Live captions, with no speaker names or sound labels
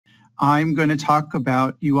I'm going to talk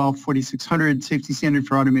about UL4600, safety standard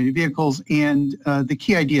for automated vehicles, and the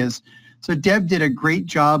key ideas. So Deb did a great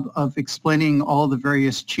job of explaining all the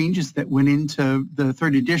various changes that went into the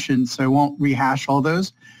third edition, so I won't rehash all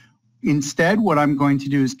those. Instead, what I'm going to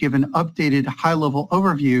do is give an updated high-level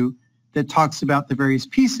overview that talks about the various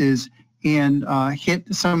pieces and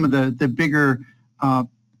hit some of the bigger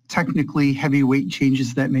technically heavyweight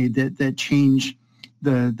changes that change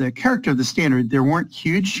the character of the standard. There weren't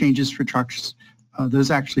huge changes for trucks.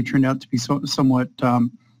 Those actually turned out to be somewhat,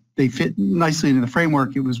 they fit nicely into the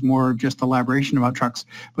framework. It was more just elaboration about trucks.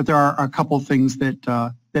 But there are a couple things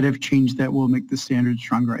that have changed that will make the standard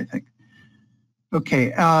stronger, I think.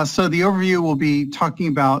 Okay, so the overview will be talking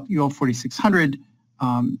about UL4600.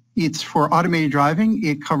 It's for automated driving.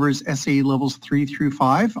 It covers SAE levels 3 through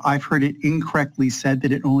 5. I've heard it incorrectly said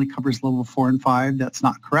that it only covers level 4 and 5. That's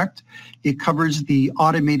not correct. It covers the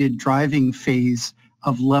automated driving phase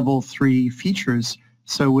of level 3 features.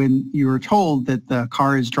 So when you're told that the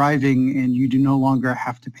car is driving and you do no longer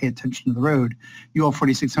have to pay attention to the road,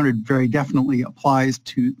 UL4600 very definitely applies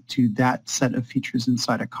to that set of features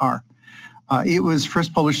inside a car. It was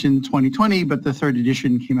first published in 2020, but the third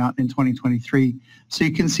edition came out in 2023. So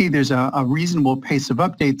you can see there's a reasonable pace of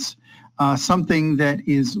updates. Something that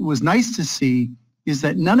was nice to see is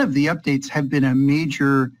that none of the updates have been a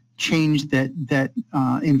major change that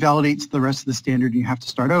invalidates the rest of the standard and you have to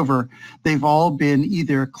start over. They've all been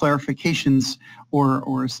either clarifications or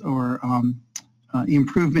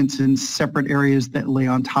improvements in separate areas that lay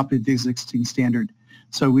on top of the existing standard.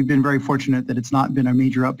 So we've been very fortunate that it's not been a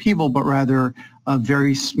major upheaval, but rather a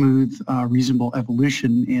very smooth, reasonable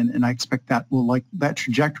evolution, and I expect that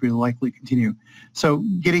trajectory will likely continue. So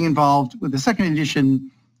getting involved with the second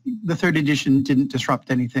edition, the third edition didn't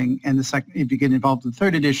disrupt anything, and if you get involved with the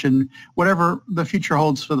third edition, whatever the future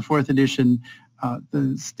holds for the fourth edition,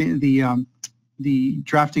 the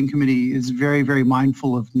drafting committee is very, very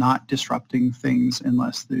mindful of not disrupting things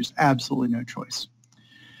unless there's absolutely no choice.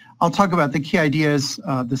 I'll talk about the key ideas.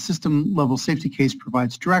 The system level safety case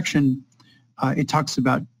provides direction. It talks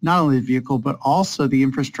about not only the vehicle, but also the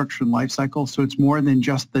infrastructure and life cycle. So it's more than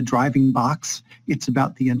just the driving box. It's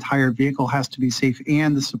about the entire vehicle has to be safe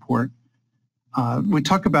and the support. We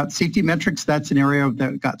talk about safety metrics. That's an area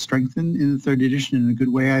that got strengthened in the third edition in a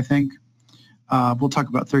good way, I think. We'll talk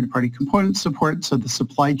about third-party component support, so the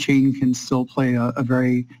supply chain can still play a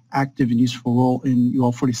very active and useful role in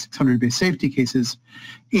UL4600-based safety cases.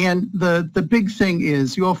 And the big thing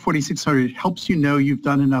is UL4600 helps you know you've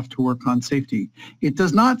done enough to work on safety. It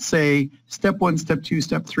does not say step 1, step 2,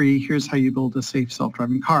 step 3, here's how you build a safe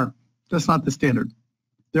self-driving car. That's not the standard.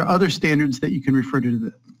 There are other standards that you can refer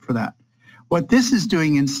to for that. What this is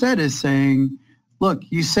doing instead is saying, look,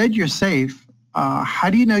 you said you're safe. How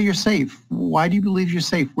do you know you're safe? Why do you believe you're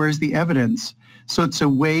safe? Where's the evidence? So it's a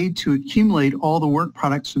way to accumulate all the work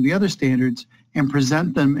products from the other standards and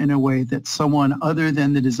present them in a way that someone other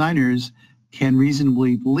than the designers can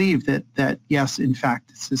reasonably believe that yes, in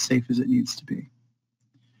fact, it's as safe as it needs to be.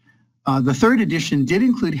 The third edition did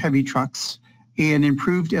include heavy trucks and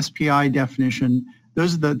improved SPI definition.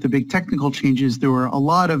 Those are the big technical changes. There were a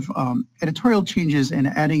lot of editorial changes and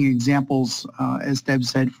adding examples, as Deb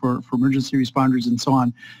said, for emergency responders and so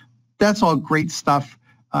on. That's all great stuff.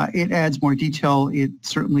 It adds more detail. It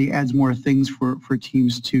certainly adds more things for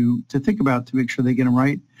teams to think about to make sure they get them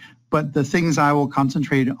right. But the things I will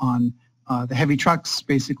concentrate on, the heavy trucks,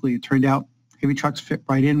 basically it turned out heavy trucks fit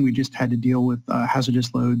right in. We just had to deal with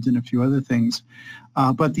hazardous loads and a few other things.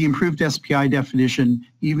 But the improved SPI definition,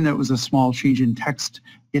 even though it was a small change in text,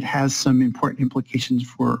 it has some important implications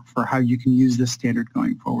for how you can use this standard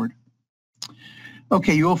going forward.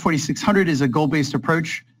 Okay, UL4600 is a goal-based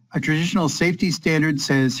approach. A traditional safety standard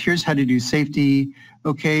says, here's how to do safety.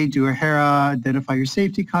 Okay, do a HERA, identify your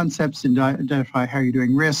safety concepts, and identify how you're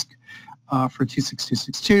doing risk. For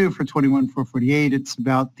 26262, for 21448, it's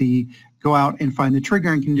about the go out and find the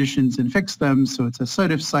triggering conditions and fix them. So it's a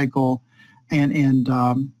SOTIF cycle. And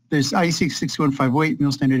there's IEC 61508,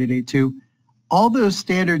 Mule Standard 882. All those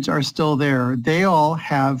standards are still there. They all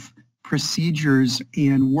have procedures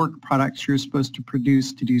and work products you're supposed to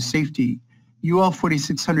produce to do safety.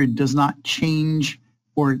 UL4600 does not change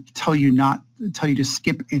or tell you to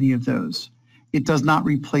skip any of those. It does not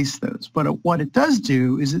replace those. But what it does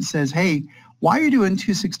do is it says, hey, while you're doing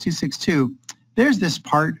 26262, there's this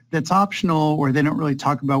part that's optional or they don't really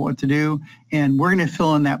talk about what to do, and we're going to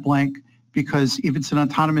fill in that blank because if it's an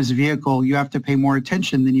autonomous vehicle, you have to pay more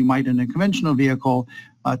attention than you might in a conventional vehicle.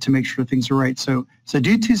 to make sure things are right. So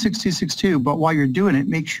do 26262, but while you're doing it,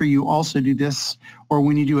 make sure you also do this, or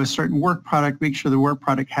when you do a certain work product, make sure the work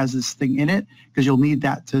product has this thing in it, because you'll need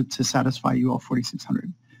that to satisfy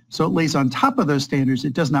UL4600. So it lays on top of those standards.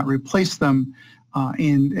 It does not replace them.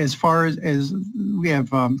 And as far as we have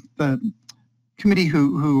the committee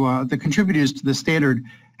the contributors to the standard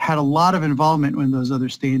had a lot of involvement in those other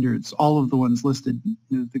standards, all of the ones listed.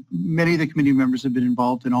 Many of the committee members have been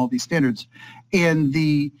involved in all these standards. And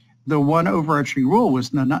the one overarching rule was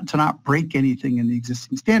to not break anything in the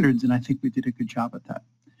existing standards, and I think we did a good job at that.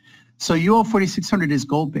 So UL4600 is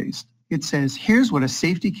goal-based. It says, here's what a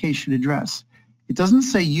safety case should address. It doesn't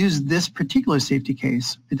say use this particular safety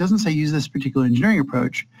case. It doesn't say use this particular engineering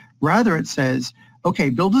approach. Rather, it says, okay,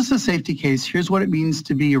 build us a safety case. Here's what it means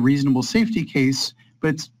to be a reasonable safety case.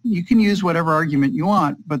 But you can use whatever argument you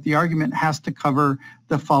want, but the argument has to cover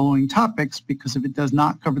the following topics, because if it does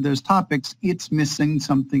not cover those topics, it's missing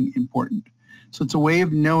something important. So it's a way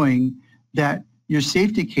of knowing that your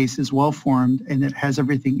safety case is well-formed and it has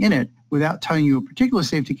everything in it without telling you a particular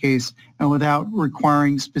safety case and without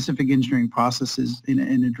requiring specific engineering processes in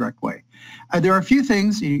a direct way. There are a few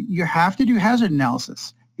things. You have to do hazard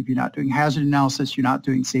analysis. If you're not doing hazard analysis, you're not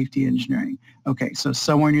doing safety engineering. Okay, so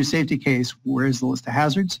somewhere in your safety case, where is the list of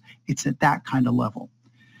hazards? It's at that kind of level.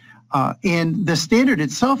 And the standard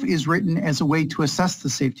itself is written as a way to assess the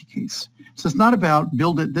safety case. So it's not about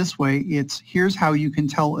build it this way, it's here's how you can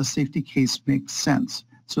tell a safety case makes sense.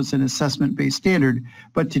 So it's an assessment-based standard,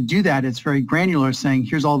 but to do that, it's very granular, saying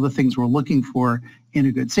here's all the things we're looking for in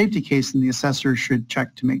a good safety case, and the assessor should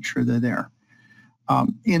check to make sure they're there.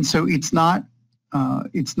 And so it's not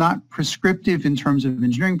prescriptive in terms of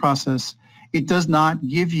engineering process. It does not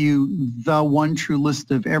give you the one true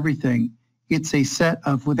list of everything. It's a set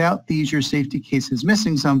of, without these, your safety case is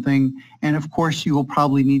missing something, and of course you will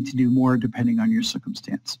probably need to do more depending on your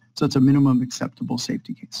circumstance. So it's a minimum acceptable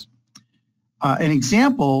safety case. An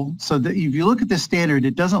example, so that if you look at this standard,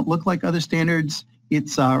 it doesn't look like other standards.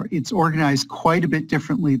 It's organized quite a bit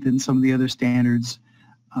differently than some of the other standards.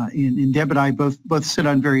 And Deb and I both sit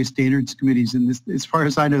on various standards committees, and this, as far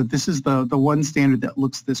as I know, this is the one standard that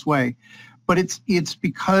looks this way. But it's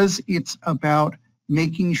because it's about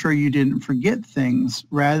making sure you didn't forget things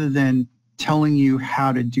rather than telling you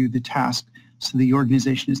how to do the task, so the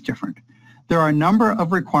organization is different. There are a number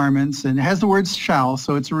of requirements, and it has the words shall,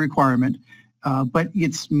 so it's a requirement, but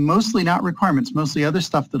it's mostly not requirements, mostly other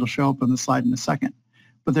stuff that'll show up on the slide in a second.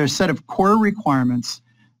 But there are a set of core requirements.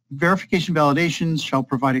 Verification validations shall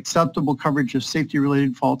provide acceptable coverage of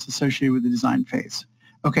safety-related faults associated with the design phase.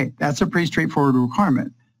 Okay, that's a pretty straightforward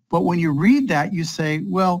requirement. But when you read that, you say,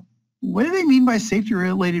 well, what do they mean by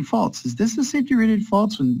safety-related faults? Is this a safety-related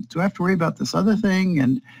faults, and do I have to worry about this other thing?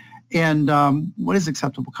 And what does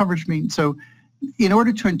acceptable coverage mean? So in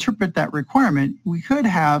order to interpret that requirement, we could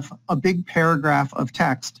have a big paragraph of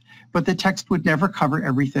text, but the text would never cover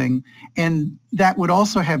everything, and that would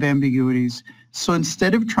also have ambiguities. So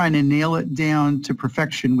instead of trying to nail it down to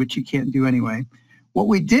perfection, which you can't do anyway, what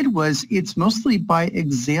we did was it's mostly by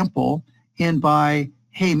example and by,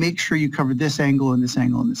 hey, make sure you cover this angle and this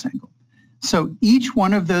angle and this angle. So each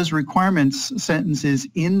one of those requirements sentences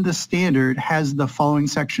in the standard has the following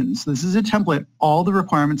sections. This is a template. All the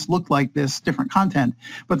requirements look like this, different content,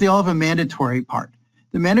 but they all have a mandatory part.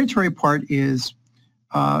 The mandatory part is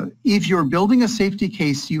if you're building a safety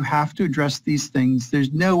case, you have to address these things.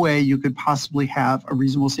 There's no way you could possibly have a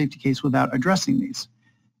reasonable safety case without addressing these.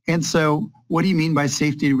 And so what do you mean by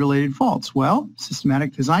safety-related faults? Well,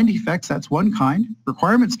 systematic design defects, that's one kind.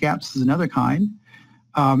 Requirements gaps is another kind.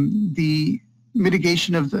 The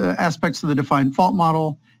mitigation of the aspects of the defined fault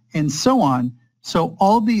model, and so on. So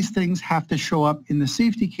all these things have to show up in the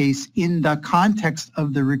safety case in the context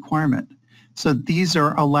of the requirement. So these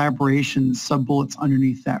are elaborations, sub-bullets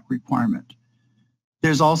underneath that requirement.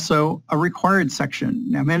 There's also a required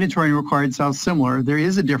section. Now, mandatory and required sound similar. There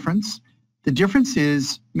is a difference. The difference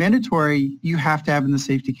is mandatory, you have to have in the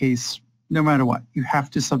safety case no matter what. You have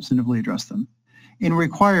to substantively address them. In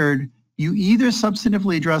required, you either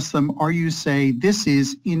substantively address them or you say this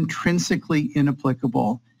is intrinsically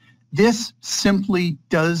inapplicable. This simply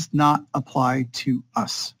does not apply to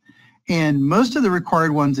us. And most of the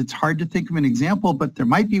required ones, it's hard to think of an example, but there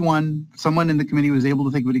might be one. Someone in the committee was able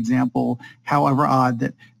to think of an example, however odd,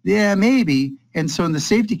 that, yeah, maybe. And so in the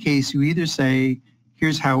safety case, you either say,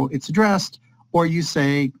 here's how it's addressed, or you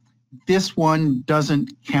say, this one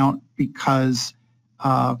doesn't count because,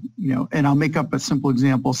 and I'll make up a simple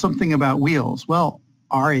example, something about wheels. Well,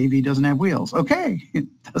 our AV doesn't have wheels. Okay, it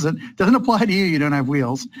doesn't apply to you, you don't have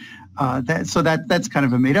wheels. That's kind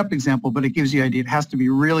of a made up example, but it gives you an idea. It has to be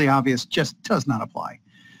really obvious, just does not apply.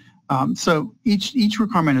 So each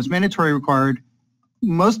requirement is mandatory required.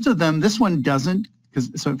 Most of them, this one doesn't,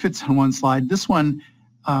 so it fits on one slide. This one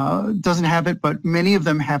doesn't have it, but many of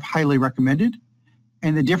them have highly recommended.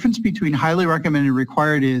 And the difference between highly recommended and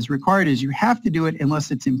required is you have to do it unless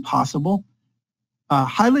it's impossible.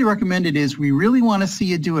 Highly recommended is we really want to see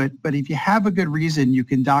you do it, but if you have a good reason, you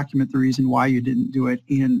can document the reason why you didn't do it,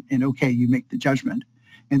 and okay, you make the judgment.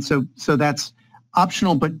 And so that's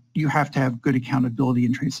optional, but you have to have good accountability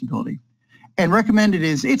and traceability. And recommended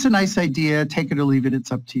is, it's a nice idea, take it or leave it,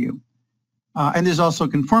 it's up to you. And there's also a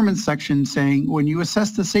conformance section saying when you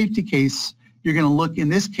assess the safety case, you're going to look in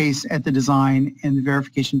this case at the design and the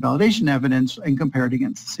verification validation evidence and compare it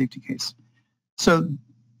against the safety case. So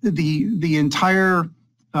the entire,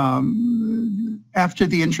 after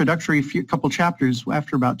the introductory couple chapters,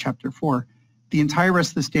 after about chapter 4, the entire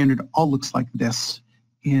rest of the standard all looks like this.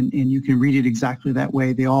 And you can read it exactly that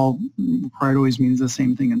way. They all, required always means the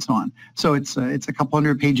same thing and so on. So it's a couple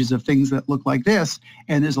hundred pages of things that look like this,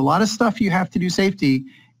 and there's a lot of stuff you have to do safety,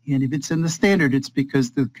 and if it's in the standard, it's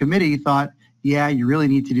because the committee thought, yeah, you really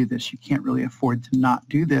need to do this. You can't really afford to not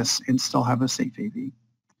do this and still have a safe AV.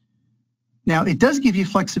 Now, it does give you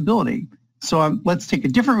flexibility. So let's take a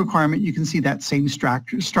different requirement. You can see that same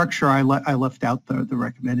structure. I left out the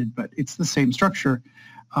recommended, but it's the same structure.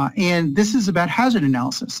 And this is about hazard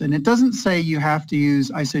analysis, and it doesn't say you have to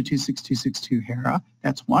use ISO 26262 HERA.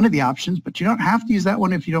 That's one of the options, but you don't have to use that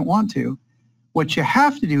one if you don't want to. What you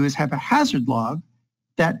have to do is have a hazard log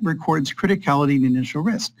that records criticality and initial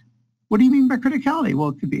risk. What do you mean by criticality? Well,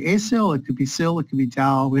 it could be ASIL, it could be SIL, it could be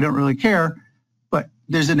DAL. We don't really care, but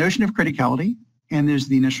there's a notion of criticality, and there's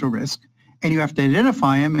the initial risk, and you have to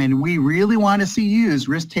identify them, and we really want to see you use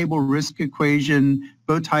risk table, risk equation,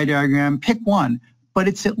 bow tie diagram, pick one. But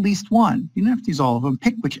it's at least one. You don't have to use all of them.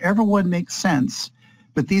 Pick whichever one makes sense.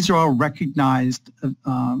 But these are all recognized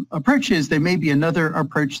approaches. There may be another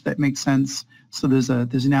approach that makes sense. So there's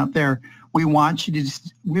an out there. We want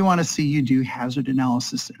to see you do hazard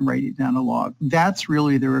analysis and write it down a log. That's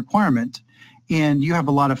really the requirement, and you have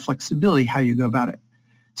a lot of flexibility how you go about it.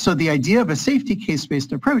 So the idea of a safety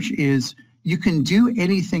case-based approach is you can do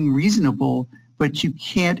anything reasonable, but you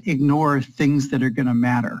can't ignore things that are going to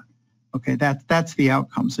matter. Okay, that's the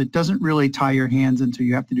outcome. So it doesn't really tie your hands until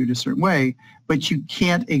you have to do it a certain way, but you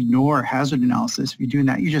can't ignore hazard analysis. If you're doing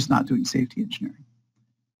that, you're just not doing safety engineering.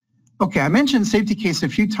 Okay, I mentioned safety case a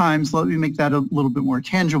few times. Let me make that a little bit more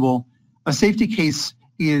tangible. A safety case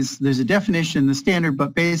is, there's a definition in the standard,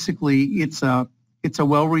 but basically it's a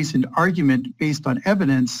well-reasoned argument based on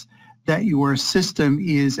evidence that your system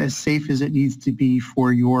is as safe as it needs to be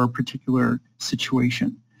for your particular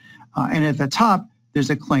situation. And at the top, there's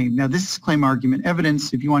a claim. Now, this is claim argument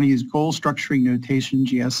evidence. If you want to use goal structuring notation,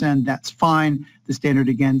 GSN, that's fine. The standard,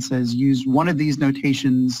 again, says use one of these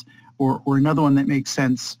notations or another one that makes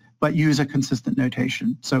sense, but use a consistent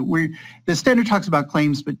notation. So the standard talks about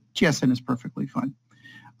claims, but GSN is perfectly fine.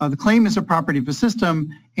 The claim is a property of a system,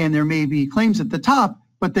 and there may be claims at the top,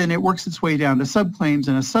 but then it works its way down to subclaims,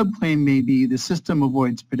 and a subclaim may be the system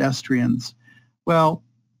avoids pedestrians. Well,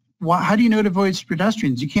 how do you know it avoids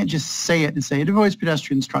pedestrians? You can't just say it and say it avoids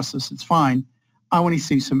pedestrians, trust us, it's fine. I want to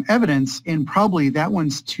see some evidence, and probably that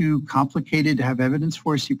one's too complicated to have evidence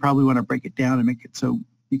for, so you probably want to break it down and make it so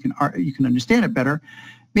you can understand it better.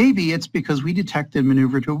 Maybe it's because we detect and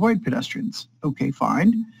maneuver to avoid pedestrians. Okay,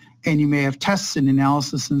 fine. And you may have tests and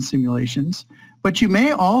analysis and simulations, but you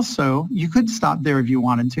may also, you could stop there if you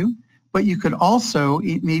wanted to, but you could also,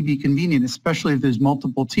 it may be convenient, especially if there's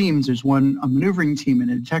multiple teams, there's a maneuvering team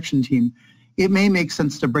and a detection team, it may make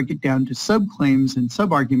sense to break it down to subclaims and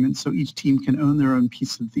sub-arguments so each team can own their own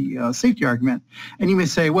piece of the safety argument. And you may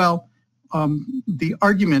say, well, the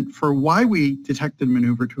argument for why we detect and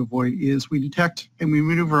maneuver to avoid is we detect and we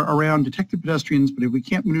maneuver around detected pedestrians, but if we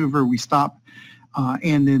can't maneuver, we stop.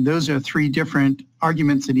 And then those are three different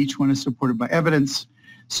arguments, and each one is supported by evidence.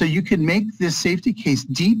 So you can make this safety case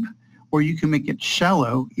deep, or you can make it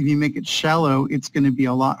shallow. If you make it shallow, it's going to be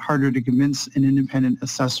a lot harder to convince an independent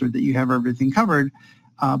assessor that you have everything covered.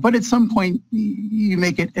 But at some point, you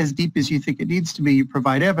make it as deep as you think it needs to be, you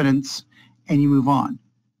provide evidence, and you move on.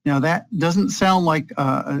 Now, that doesn't sound like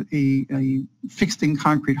a fixed in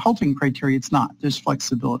concrete halting criteria. It's not. There's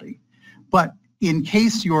flexibility. But in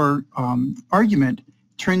case your argument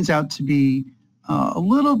turns out to be a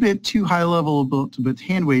little bit too high level, a bit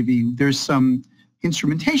hand wavy, there's some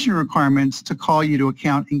instrumentation requirements to call you to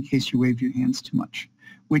account in case you wave your hands too much,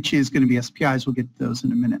 which is going to be SPIs. We'll get to those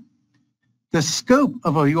in a minute. The scope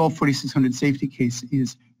of a UL4600 safety case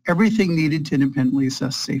is everything needed to independently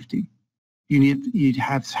assess safety. You'd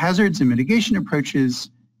have hazards and mitigation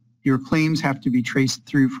approaches, Your claims have to be traced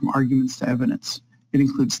through from arguments to evidence. It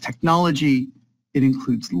includes technology. It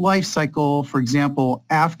includes life cycle. For example,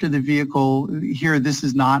 after the vehicle, here this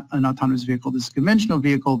is not an autonomous vehicle, this is a conventional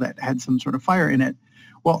vehicle that had some sort of fire in it.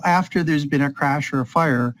 Well, after there's been a crash or a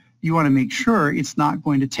fire, you want to make sure it's not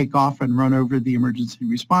going to take off and run over the emergency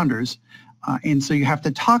responders. And so you have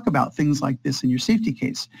to talk about things like this in your safety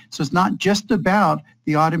case. So it's not just about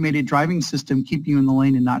the automated driving system keeping you in the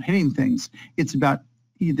lane and not hitting things. It's about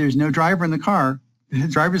there's no driver in the car. The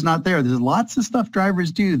driver's not there. There's lots of stuff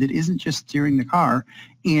drivers do that isn't just steering the car,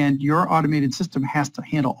 and your automated system has to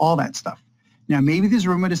handle all that stuff. Now, maybe there's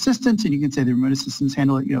remote assistance, and you can say the remote assistance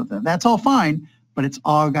handle it. That's all fine, but it's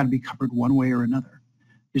all got to be covered one way or another.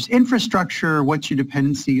 There's infrastructure. What's your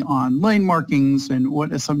dependency on lane markings, and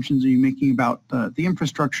what assumptions are you making about the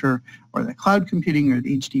infrastructure or the cloud computing or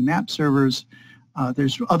the HD map servers?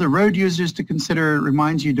 There's other road users to consider. It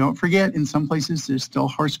reminds you, don't forget, in some places there's still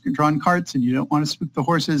horse-drawn carts and you don't want to spook the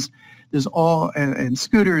horses. There's and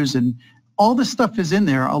scooters, and all this stuff is in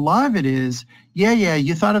there. A lot of it is, yeah,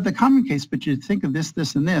 you thought of the common case, but you think of this,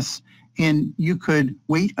 this, and this, and you could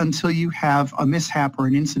wait until you have a mishap or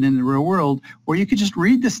an incident in the real world, or you could just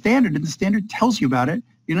read the standard and the standard tells you about it.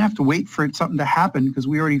 You don't have to wait for something to happen because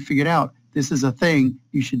we already figured out this is a thing,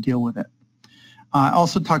 you should deal with it.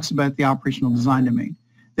 Also talks about the operational design domain.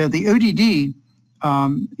 The ODD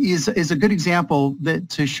is a good example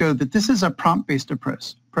to show that this is a prompt-based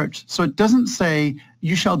approach. So it doesn't say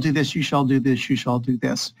you shall do this, you shall do this, you shall do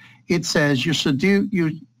this. It says you shall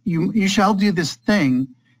do this thing,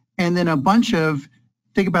 and then a bunch of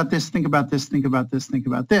think about this, think about this, think about this, think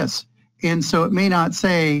about this. And so it may not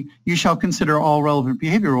say you shall consider all relevant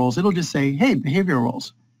behavior rules. It'll just say, hey, behavior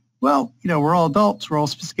rules. Well, we're all adults, we're all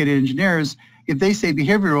sophisticated engineers. If they say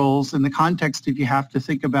behavior rules in the context, if you have to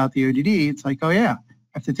think about the ODD, it's like, oh yeah, I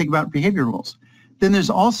have to think about behavior rules. Then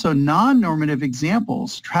there's also non-normative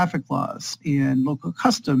examples, traffic laws and local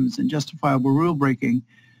customs and justifiable rule breaking.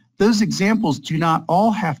 Those examples do not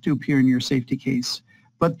all have to appear in your safety case,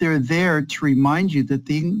 but they're there to remind you that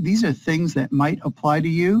these are things that might apply to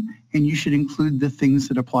you, and you should include the things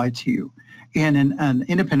that apply to you. And an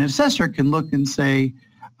independent assessor can look and say,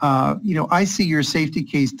 I see your safety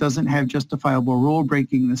case doesn't have justifiable rule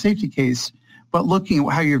breaking in the safety case, but looking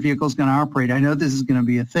at how your vehicle is going to operate, I know this is going to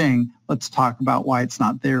be a thing. Let's talk about why it's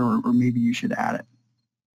not there, or maybe you should add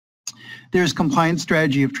it. There's compliance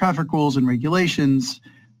strategy of traffic rules and regulations,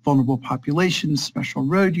 vulnerable populations, special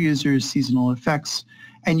road users, seasonal effects.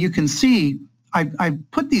 And you can see I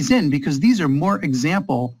put these in because these are more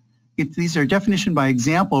example. These are definition by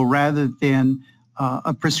example rather than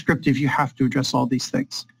a prescriptive, you have to address all these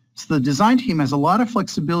things. So the design team has a lot of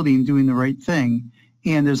flexibility in doing the right thing,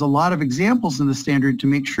 and there's a lot of examples in the standard to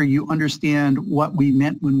make sure you understand what we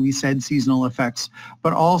meant when we said seasonal effects,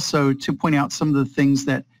 but also to point out some of the things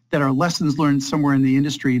that are lessons learned somewhere in the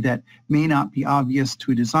industry that may not be obvious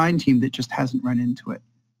to a design team that just hasn't run into it.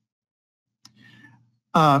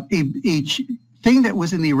 A thing that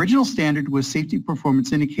was in the original standard was safety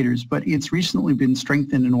performance indicators, but it's recently been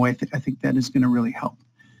strengthened in a way I think that is going to really help.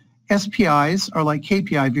 SPIs are like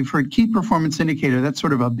KPI. If you've heard key performance indicator, that's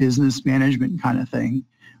sort of a business management kind of thing.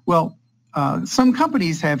 Well, some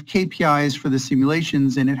companies have KPIs for the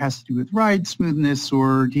simulations, and it has to do with ride smoothness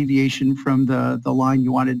or deviation from the line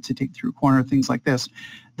you wanted to take through a corner, things like this.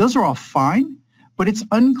 Those are all fine, but it's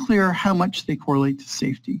unclear how much they correlate to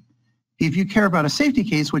safety. If you care about a safety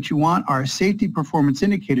case, what you want are safety performance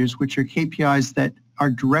indicators, which are KPIs that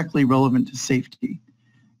are directly relevant to safety.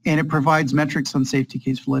 And it provides metrics on safety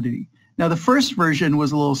case validity. Now, the first version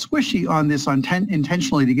was a little squishy on this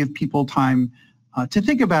intentionally to give people time to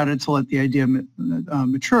think about it, to let the idea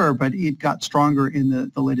mature, but it got stronger in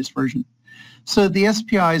the latest version. So the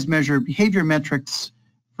SPIs measure behavior metrics.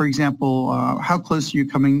 For example, how close are you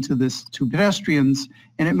coming to pedestrians?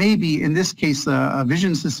 And it may be, in this case, a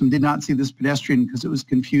vision system did not see this pedestrian because it was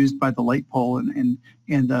confused by the light pole and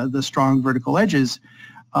the strong vertical edges.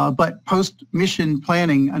 But post-mission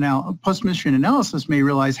analysis may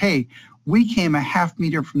realize, hey, we came a half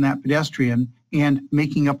meter from that pedestrian, and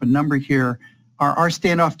making up a number here, our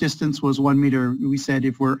standoff distance was 1 meter. We said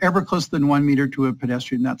if we're ever closer than 1 meter to a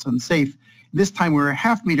pedestrian, that's unsafe. This time we're a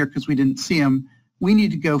half meter because we didn't see him. We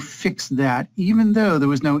need to go fix that, even though there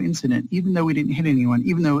was no incident, even though we didn't hit anyone,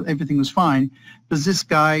 even though everything was fine, because this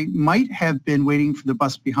guy might have been waiting for the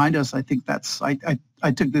bus behind us. I think that's, I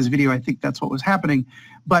took this video, I think that's what was happening.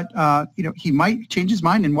 But, he might change his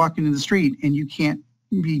mind and walk into the street, and you can't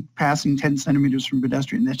be passing 10 centimeters from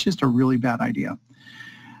pedestrian. That's just a really bad idea.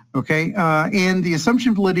 Okay, and the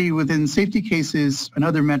assumption validity within safety cases,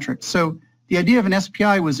 another metric. So The idea of an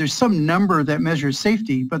SPI was there's some number that measures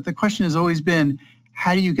safety, but the question has always been,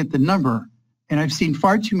 how do you get the number? And I've seen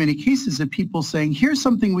far too many cases of people saying, here's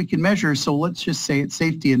something we can measure, so let's just say it's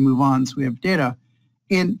safety and move on so we have data.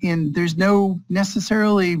 And there's no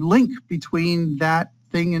necessarily link between that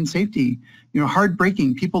thing and safety. You know, hard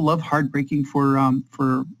braking, people love hard braking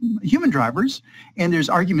for human drivers, and there's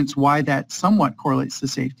arguments why that somewhat correlates to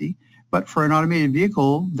safety. But for an automated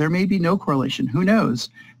vehicle, there may be no correlation. Who knows?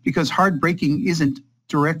 Because hard braking isn't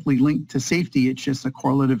directly linked to safety, it's just a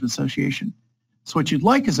correlative association. So what you'd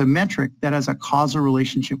like is a metric that has a causal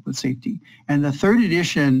relationship with safety. And the third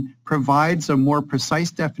edition provides a more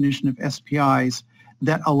precise definition of SPIs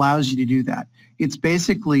that allows you to do that. It's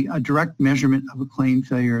basically a direct measurement of a claim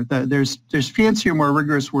failure. There's fancier, more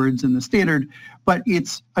rigorous words in the standard, but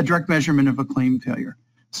it's a direct measurement of a claim failure.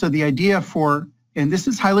 So the idea for, and this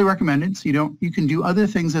is highly recommended, so you can do other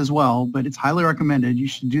things as well, but it's highly recommended. You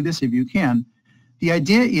should do this if you can. The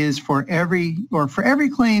idea is for every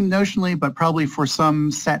claim notionally, but probably for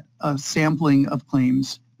some set of sampling of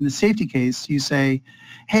claims. In the safety case, you say,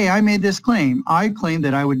 hey, I made this claim. I claim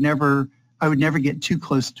that I would never get too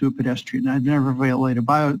close to a pedestrian. I'd never violate a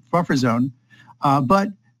buffer zone. But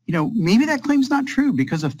maybe that claim's not true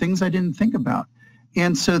because of things I didn't think about.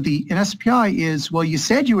 And so an SPI is, well, you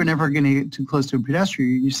said you were never going to get too close to a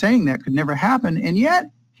pedestrian. You're saying that could never happen, and yet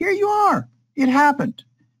here you are. It happened.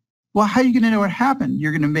 Well, how are you going to know what happened?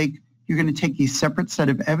 You're going to take a separate set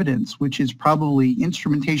of evidence, which is probably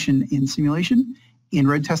instrumentation in simulation, in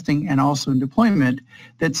road testing, and also in deployment,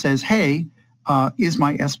 that says, hey, is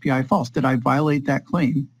my SPI false? Did I violate that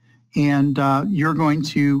claim? And you're going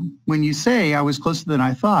to, when you say I was closer than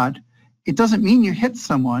I thought, it doesn't mean you hit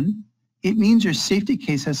someone. It means your safety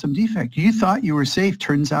case has some defect. You thought you were safe.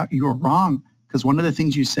 Turns out you were wrong, because one of the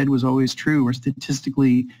things you said was always true, or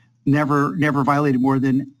statistically never violated more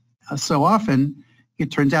than so often.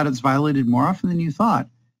 It turns out it's violated more often than you thought.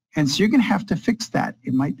 And so you're going to have to fix that.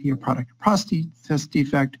 It might be a product process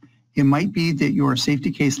defect. It might be that your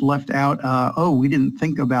safety case left out, we didn't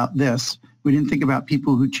think about this. We didn't think about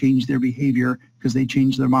people who changed their behavior because they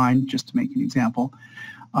changed their mind, just to make an example.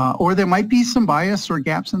 Or there might be some bias or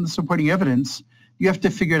gaps in the supporting evidence. You have to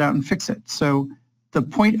figure it out and fix it. So the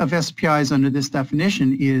point of SPIs under this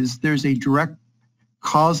definition is there's a direct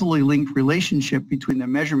causally linked relationship between the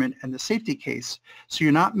measurement and the safety case. So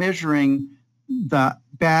you're not measuring the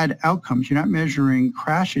bad outcomes. You're not measuring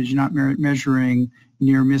crashes. You're not measuring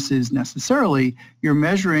near misses necessarily. You're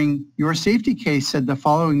measuring your safety case said the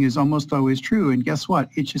following is almost always true, and guess what?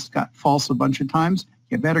 It just got false a bunch of times.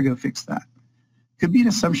 You better go fix that. Could be an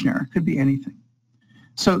assumption error, could be anything.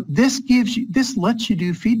 So this lets you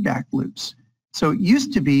do feedback loops. So it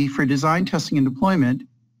used to be for design, testing, and deployment,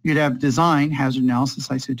 you'd have design, hazard analysis,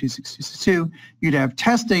 ISO 26262. You'd have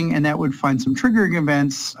testing, and that would find some triggering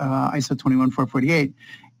events, ISO 21448.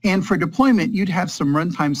 And for deployment, you'd have some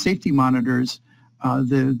runtime safety monitors,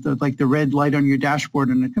 like the red light on your dashboard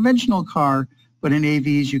in a conventional car. But in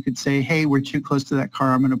AVs, you could say, hey, we're too close to that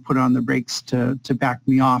car. I'm going to put on the brakes to back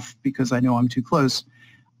me off because I know I'm too close.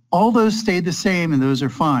 All those stay the same, and those are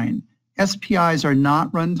fine. SPIs are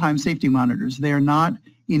not runtime safety monitors. They are not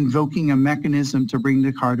invoking a mechanism to bring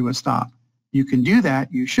the car to a stop. You can do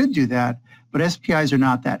that. You should do that. But SPIs are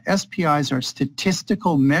not that. SPIs are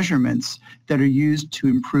statistical measurements that are used to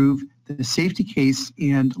improve the safety case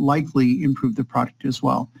and likely improve the product as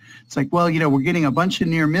well. It's like, well, we're getting a bunch of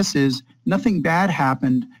near misses. Nothing bad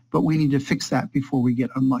happened, but we need to fix that before we get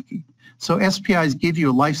unlucky. So SPIs give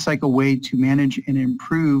you a life cycle way to manage and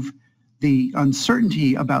improve the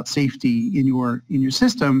uncertainty about safety in your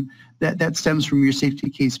system that stems from your safety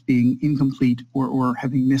case being incomplete or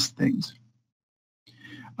having missed things.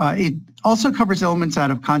 It also covers elements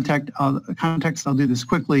out of context. I'll do this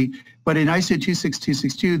quickly, but in ISO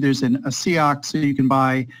 26262, there's a COC, so you can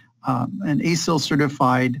buy an ASIL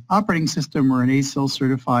certified operating system or an ASIL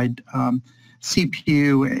certified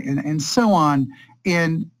CPU and so on.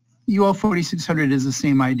 And UL4600 is the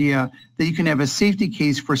same idea, that you can have a safety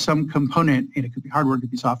case for some component, and it could be hardware, it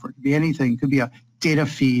could be software, it could be anything, it could be a data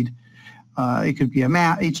feed, it could be a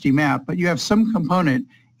HD map, but you have some component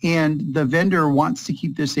and the vendor wants to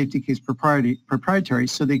keep their safety case proprietary,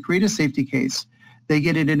 so they create a safety case, they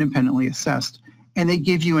get it independently assessed, and they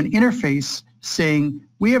give you an interface saying,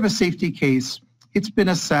 we have a safety case, it's been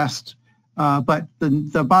assessed, but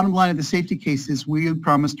the bottom line of the safety case is we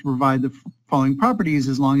promise to provide the following properties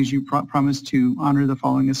as long as you promise to honor the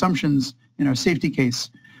following assumptions in our safety case.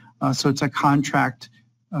 So it's a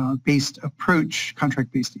contract-based approach,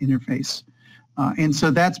 contract-based interface. And so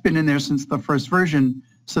that's been in there since the first version,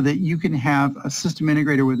 so that you can have a system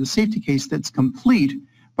integrator with a safety case that's complete,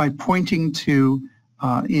 by pointing to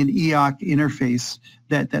an EOC interface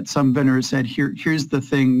that some vendor said, here's the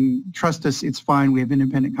thing, trust us, it's fine, we have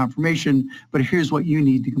independent confirmation, but here's what you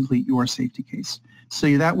need to complete your safety case.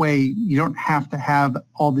 So that way you don't have to have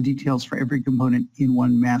all the details for every component in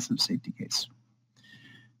one massive safety case.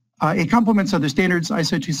 It complements other standards,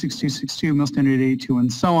 ISO 26262, MIL Standard 82,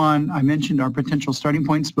 and so on. I mentioned our potential starting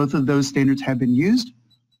points. Both of those standards have been used.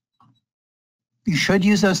 You should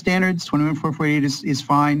use those standards. 21448 is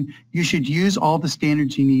fine. You should use all the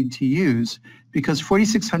standards you need to use because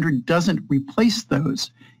 4600 doesn't replace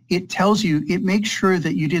those. It tells you, it makes sure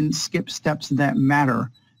that you didn't skip steps that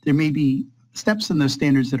matter. There may be steps in those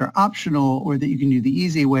standards that are optional or that you can do the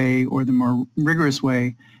easy way or the more rigorous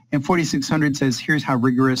way. And 4600 says, here's how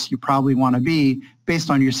rigorous you probably want to be based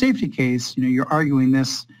on your safety case. You know, you're arguing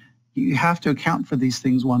this. You have to account for these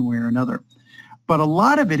things one way or another. But a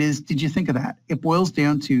lot of it is, did you think of that? It boils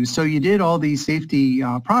down to, so you did all these safety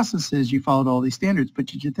processes, you followed all these standards, but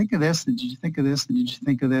did you think of this? And did you think of this? And did you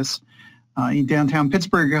think of this? In downtown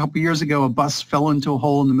Pittsburgh a couple years ago, a bus fell into a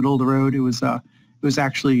hole in the middle of the road. It was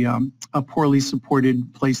actually a poorly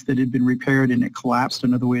supported place that had been repaired and it collapsed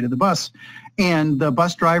under the weight of the bus. And the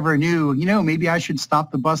bus driver knew, you know, maybe I should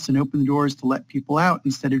stop the bus and open the doors to let people out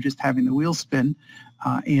instead of just having the wheels spin.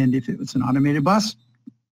 And if it was an automated bus,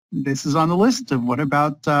 this is on the list of what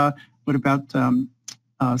about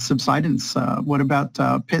subsidence? What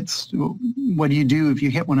about pits? What do you do if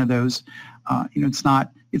you hit one of those? You know, it's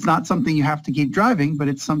not something you have to keep driving, but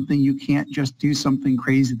it's something you can't just do something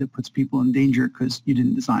crazy that puts people in danger because you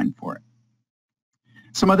didn't design for it.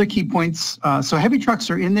 Some other key points. So heavy trucks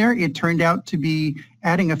are in there. It turned out to be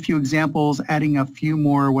adding a few examples, adding a few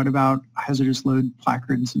more, what about hazardous load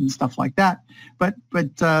placards and stuff like that. But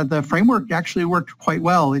the framework actually worked quite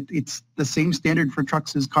well. It's the same standard for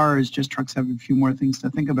trucks as cars, just trucks have a few more things to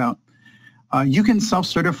think about. You can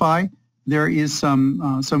self-certify. There is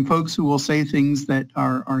some folks who will say things that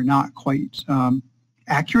are not quite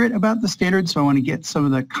accurate about the standard, so I want to get some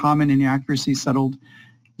of the common inaccuracies settled.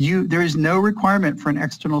 There is no requirement for an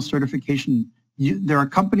external certification. There are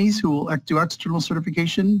companies who will do external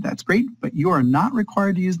certification, that's great, but you are not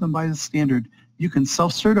required to use them by the standard. You can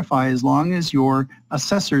self-certify as long as your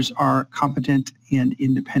assessors are competent and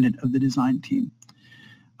independent of the design team.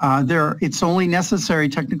 It's only necessary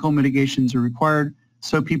technical mitigations are required.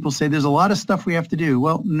 So people say there's a lot of stuff we have to do.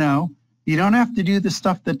 Well, no, you don't have to do the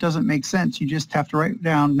stuff that doesn't make sense. You just have to write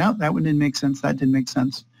down, no, that one didn't make sense, that didn't make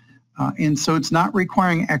sense. And so it's not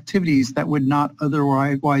requiring activities that would not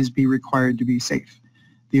otherwise be required to be safe.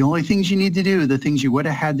 The only things you need to do, the things you would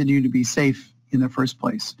have had to do to be safe in the first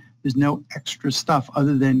place. There's no extra stuff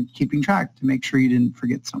other than keeping track to make sure you didn't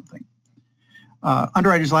forget something.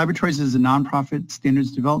 Underwriters Laboratories is a nonprofit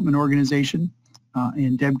standards development organization,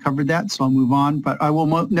 and Deb covered that, so I'll move on. But I will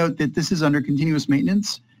note that this is under continuous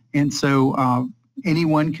maintenance, and so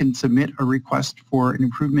anyone can submit a request for an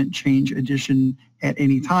improvement, change, addition at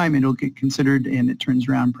any time, and it'll get considered and it turns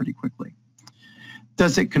around pretty quickly.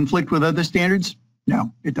 Does it conflict with other standards?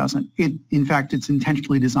 No, it doesn't. In fact, it's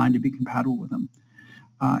intentionally designed to be compatible with them.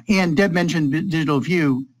 And Deb mentioned Digital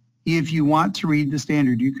View. If you want to read the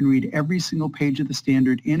standard, you can read every single page of the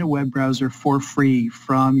standard in a web browser for free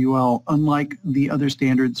from UL, unlike the other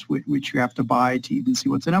standards which you have to buy to even see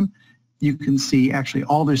what's in them. You can see actually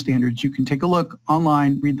all their standards. You can take a look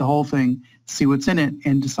online, read the whole thing, see what's in it,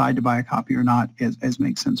 and decide to buy a copy or not as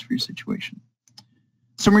makes sense for your situation.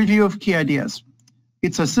 Some review of key ideas.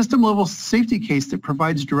 It's a system-level safety case that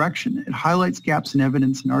provides direction. It highlights gaps in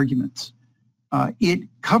evidence and arguments. It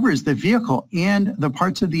covers the vehicle and the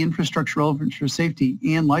parts of the infrastructure relevant for safety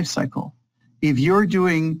and life cycle. If you're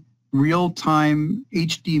doing real-time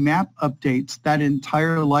HD map updates, that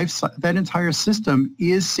entire system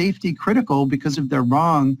is safety critical, because if they're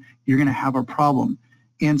wrong, you're going to have a problem.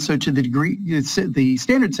 And so to the degree, the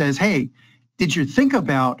standard says, hey, did you think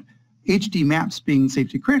about HD maps being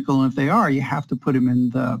safety critical? And if they are, you have to put them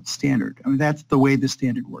in the standard. I mean, that's the way the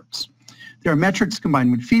standard works. There are metrics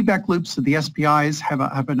combined with feedback loops, so the SPIs have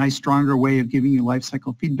a nice, stronger way of giving you life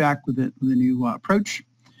cycle feedback with the new approach.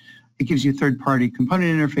 It gives you a third-party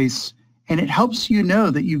component interface, and it helps you know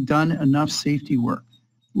that you've done enough safety work.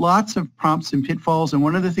 Lots of prompts and pitfalls, and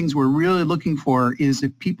one of the things we're really looking for is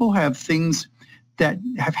if people have things that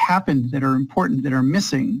have happened that are important, that are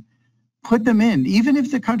missing, put them in. Even if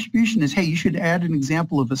the contribution is, hey, you should add an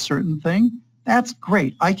example of a certain thing, that's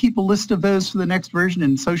great. I keep a list of those for the next version,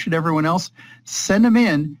 and so should everyone else. Send them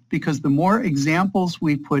in, because the more examples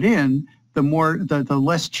we put in, the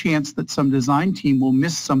less chance that some design team will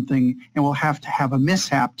miss something and will have to have a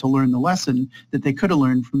mishap to learn the lesson that they could have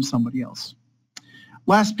learned from somebody else.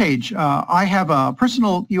 Last page. I have a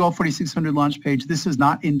personal UL4600 launch page. This is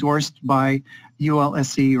not endorsed by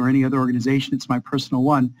ULSC or any other organization. It's my personal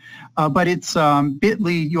one. But it's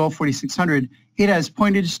bit.ly UL4600. It has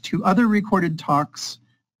pointers to other recorded talks.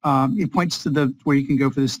 It points to where you can go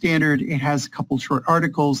for the standard. It has a couple short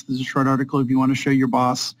articles. There's a short article if you want to show your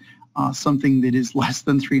boss something that is less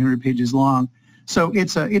than 300 pages long. So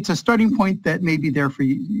it's a starting point that may be there for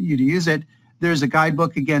you to use it. There's a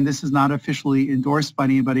guidebook. Again, this is not officially endorsed by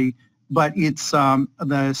anybody, but it's I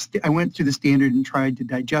went through the standard and tried to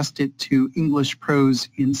digest it to English prose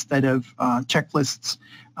instead of checklists,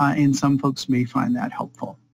 and some folks may find that helpful.